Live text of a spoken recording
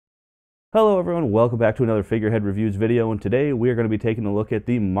Hello everyone, welcome back to another Figurehead Reviews video, and today we are going to be taking a look at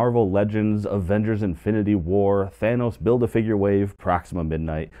the Marvel Legends Avengers Infinity War Thanos Build-A-Figure Wave Proxima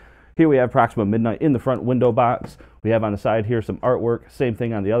Midnight. Here we have Proxima Midnight in the front window box. We have on the side here some artwork, same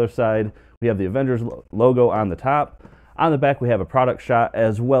thing on the other side. We have the Avengers logo on the top. On the back we have a product shot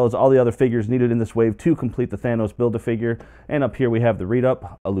as well as all the other figures needed in this wave to complete the Thanos Build-A-Figure. And up here we have the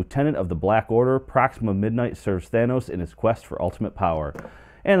read-up, a lieutenant of the Black Order, Proxima Midnight serves Thanos in his quest for ultimate power.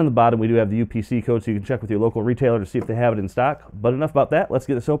 And on the bottom, we do have the UPC code, so you can check with your local retailer to see if they have it in stock. But enough about that. Let's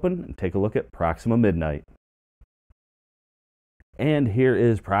get this open and take a look at Proxima Midnight. And here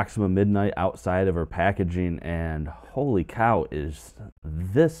is Proxima Midnight outside of her packaging, and holy cow, is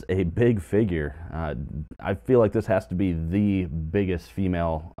this a big figure. I feel like this has to be the biggest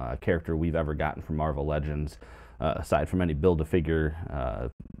female character we've ever gotten from Marvel Legends, aside from any Build-A-Figure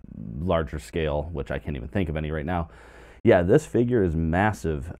larger scale, which I can't even think of any right now. Yeah, this figure is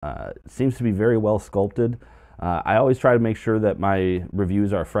massive. Seems to be very well sculpted. I always try to make sure that my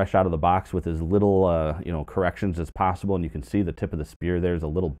reviews are fresh out of the box with as little corrections as possible, and you can see the tip of the spear there's a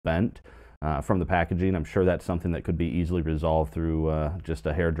little bent from the packaging. I'm sure that's something that could be easily resolved through just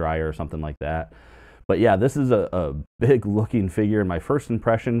a hair dryer or something like that. But yeah, this is a big looking figure, and my first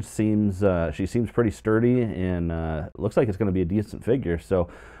impression seems she seems pretty sturdy, and looks like it's going to be a decent figure. So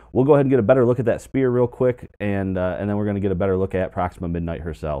we'll go ahead and get a better look at that spear real quick, and then we're going to get a better look at Proxima Midnight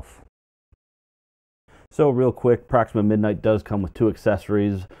herself. So real quick, Proxima Midnight does come with two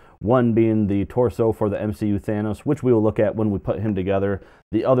accessories, one being the torso for the MCU Thanos, which we will look at when we put him together,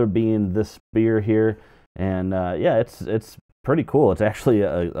 the other being this spear here. And yeah, it's pretty cool. It's actually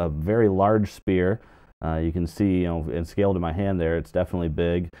a very large spear. You can see, in scale to my hand there, it's definitely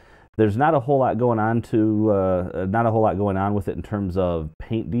big. There's not a whole lot going on with it in terms of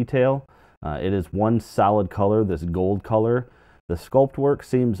paint detail. It is one solid color, this gold color. The sculpt work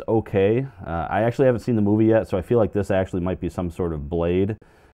seems okay. I actually haven't seen the movie yet, so I feel like this actually might be some sort of blade.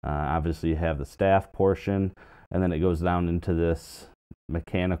 Obviously you have the staff portion, and then it goes down into this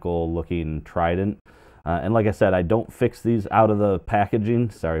mechanical looking trident. And like I said, I don't fix these out of the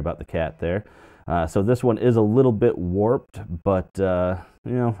packaging. Sorry about the cat there. So this one is a little bit warped, but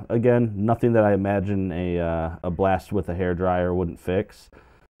again, nothing that I imagine a blast with a hairdryer wouldn't fix.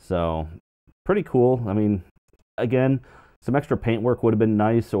 So pretty cool. I mean, again, some extra paintwork would have been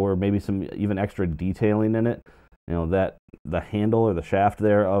nice, or maybe some even extra detailing in it. That the handle or the shaft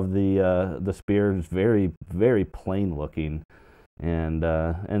there of the spear is very, very plain looking, and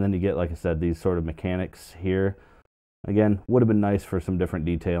then you get, like I said, these sort of mechanics here. Again, would have been nice for some different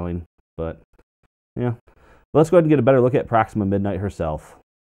detailing, but yeah. Let's go ahead and get a better look at Proxima Midnight herself.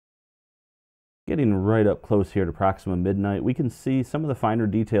 Getting right up close here to Proxima Midnight, we can see some of the finer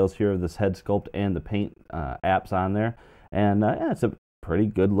details here of this head sculpt and the paint apps on there. And yeah, it's a pretty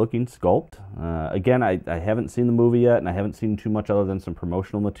good looking sculpt. Again, I haven't seen the movie yet, and I haven't seen too much other than some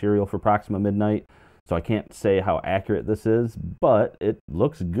promotional material for Proxima Midnight, so I can't say how accurate this is, but it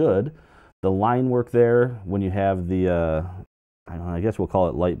looks good. The line work there, when you have the I guess we'll call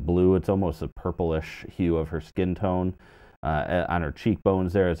it light blue. It's almost a purplish hue of her skin tone on her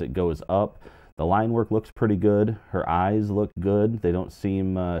cheekbones there as it goes up. The line work looks pretty good. Her eyes look good. They don't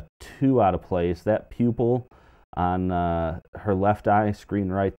seem too out of place. That pupil on her left eye, screen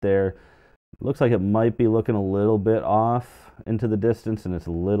right there, looks like it might be looking a little bit off into the distance, and it's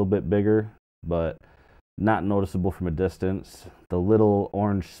a little bit bigger, but not noticeable from a distance. The little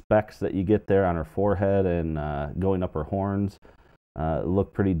orange specks that you get there on her forehead and going up her horns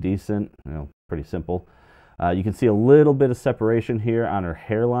look pretty decent, pretty simple. You can see a little bit of separation here on her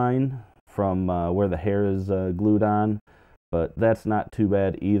hairline from where the hair is glued on, but that's not too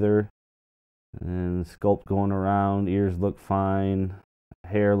bad either. And sculpt going around, ears look fine,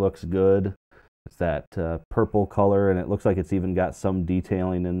 hair looks good. It's that purple color, and it looks like it's even got some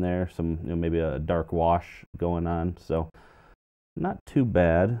detailing in there, some maybe a dark wash going on, so not too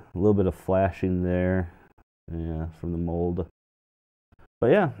bad. A little bit of flashing there, yeah, from the mold.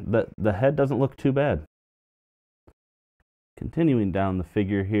 But yeah, the head doesn't look too bad. Continuing down the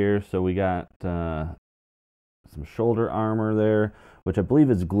figure here, so we got some shoulder armor there, which I believe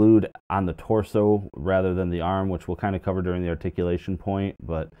is glued on the torso rather than the arm, which we'll kind of cover during the articulation point,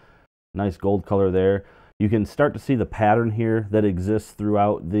 but nice gold color there. You can start to see the pattern here that exists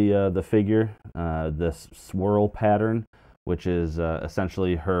throughout the figure, this swirl pattern, which is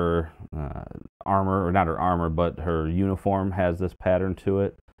essentially her armor, or not her armor, but her uniform has this pattern to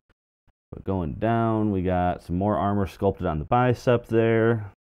it. But going down, we got some more armor sculpted on the bicep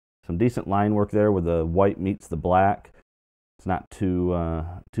there. Some decent line work there where the white meets the black. It's not too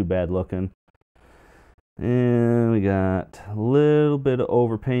bad looking. And we got a little bit of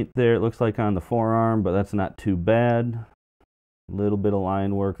overpaint there, it looks like, on the forearm, but that's not too bad. A little bit of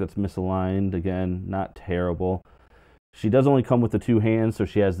line work that's misaligned. Again, not terrible. She does only come with the two hands, so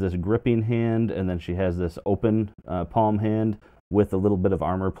she has this gripping hand, and then she has this open palm hand with a little bit of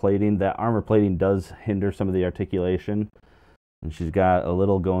armor plating. That armor plating does hinder some of the articulation. And she's got a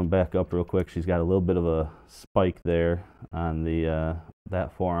little, going back up real quick, she's got a little bit of a spike there on the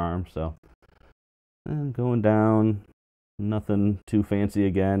that forearm. So, and going down, nothing too fancy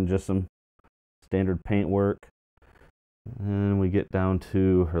again, just some standard paint work. And we get down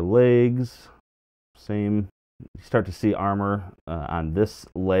to her legs. Same, you start to see armor on this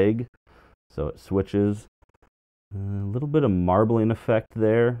leg, so it switches. A little bit of marbling effect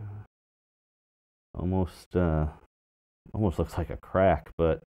there. Almost looks like a crack,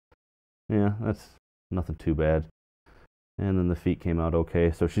 but yeah, that's nothing too bad. And then the feet came out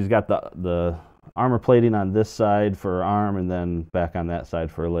okay. So she's got the armor plating on this side for her arm, and then back on that side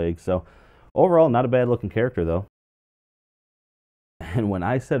for her leg. So overall, not a bad looking character though. And when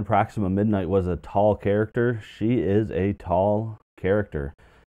I said Proxima Midnight was a tall character, she is a tall character.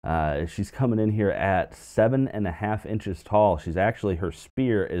 She's coming in here at 7.5 inches tall. She's actually, her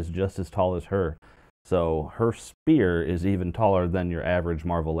spear is just as tall as her. So her spear is even taller than your average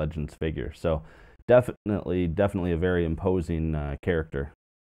Marvel Legends figure. So definitely a very imposing character.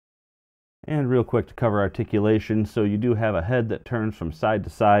 And real quick to cover articulation, so you do have a head that turns from side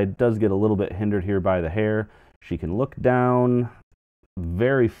to side. Does get a little bit hindered here by the hair. She can look down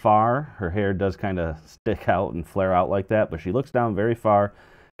very far. Her hair does kind of stick out and flare out like that, but she looks down very far.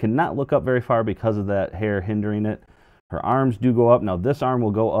 Cannot look up very far because of that hair hindering it. Her arms do go up. Now this arm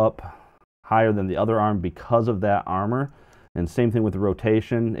will go up higher than the other arm because of that armor. And same thing with the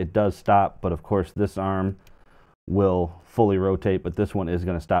rotation. It does stop, but of course this arm will fully rotate, but this one is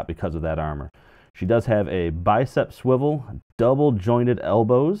going to stop because of that armor. She does have a bicep swivel, double jointed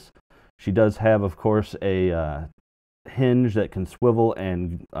elbows. She does have, of course, a hinge that can swivel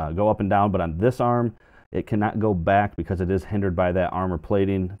and go up and down, but on this arm it cannot go back because it is hindered by that armor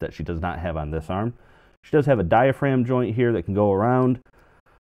plating that she does not have on this arm. She does have a diaphragm joint here that can go around.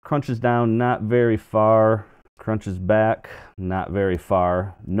 Crunches down not very far, crunches back not very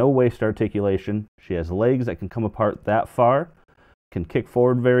far. No waist articulation. She has legs that can come apart that far, can kick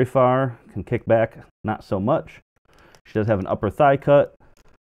forward very far, can kick back not so much. She does have an upper thigh cut,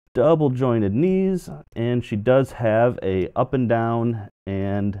 double jointed knees, and she does have a up and down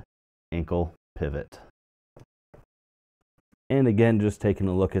and ankle pivot. And again, just taking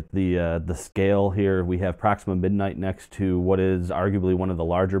a look at the scale here, we have Proxima Midnight next to what is arguably one of the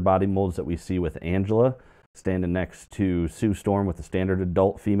larger body molds that we see with Angela, standing next to Sue Storm with the standard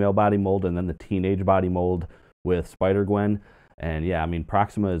adult female body mold, and then the teenage body mold with Spider-Gwen. And yeah, I mean,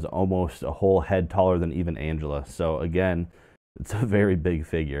 Proxima is almost a whole head taller than even Angela. So again, it's a very big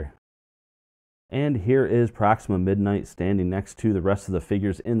figure. And here is Proxima Midnight standing next to the rest of the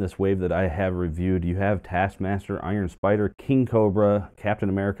figures in this wave that I have reviewed. You have Taskmaster, Iron Spider, King Cobra, Captain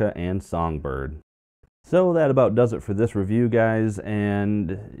America, and Songbird. So that about does it for this review, guys.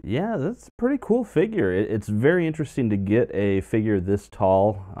 And yeah, that's a pretty cool figure. It's very interesting to get a figure this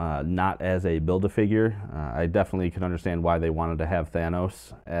tall, not as a Build-A-Figure. I definitely can understand why they wanted to have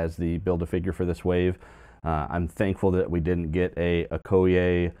Thanos as the Build-A-Figure for this wave. I'm thankful that we didn't get a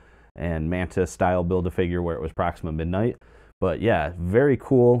Okoye and Mantis style Build-A-Figure where it was Proxima Midnight. But yeah, very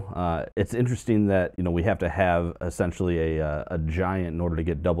cool. It's interesting that, you know, we have to have essentially a giant in order to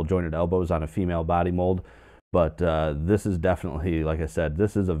get double jointed elbows on a female body mold. But this is definitely, like I said,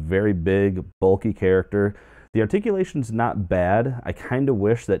 this is a very big, bulky character. The articulation's not bad. I kind of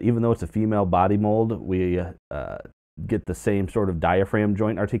wish that even though it's a female body mold, we get the same sort of diaphragm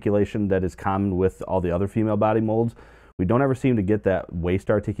joint articulation that is common with all the other female body molds. We don't ever seem to get that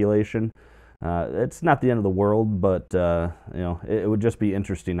waist articulation. It's not the end of the world, but you know, it would just be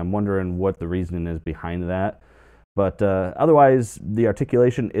interesting. I'm wondering what the reasoning is behind that. But otherwise, the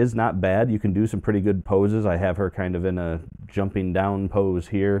articulation is not bad. You can do some pretty good poses. I have her kind of in a jumping down pose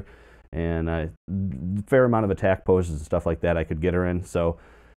here, and a fair amount of attack poses and stuff like that I could get her in. So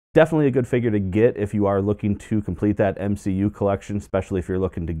definitely a good figure to get if you are looking to complete that MCU collection, especially if you're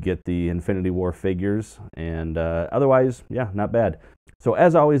looking to get the Infinity War figures. And otherwise, yeah, not bad. So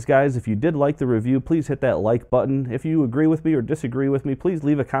as always, guys, if you did like the review, please hit that like button. If you agree with me or disagree with me, please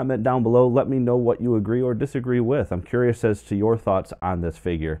leave a comment down below. Let me know what you agree or disagree with. I'm curious as to your thoughts on this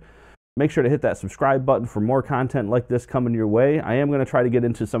figure. Make sure to hit that subscribe button for more content like this coming your way. I am going to try to get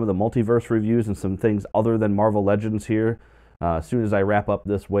into some of the multiverse reviews and some things other than Marvel Legends here as soon as I wrap up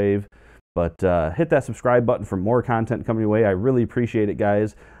this wave. But hit that subscribe button for more content coming your way. I really appreciate it,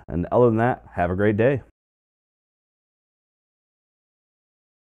 guys. And other than that, have a great day.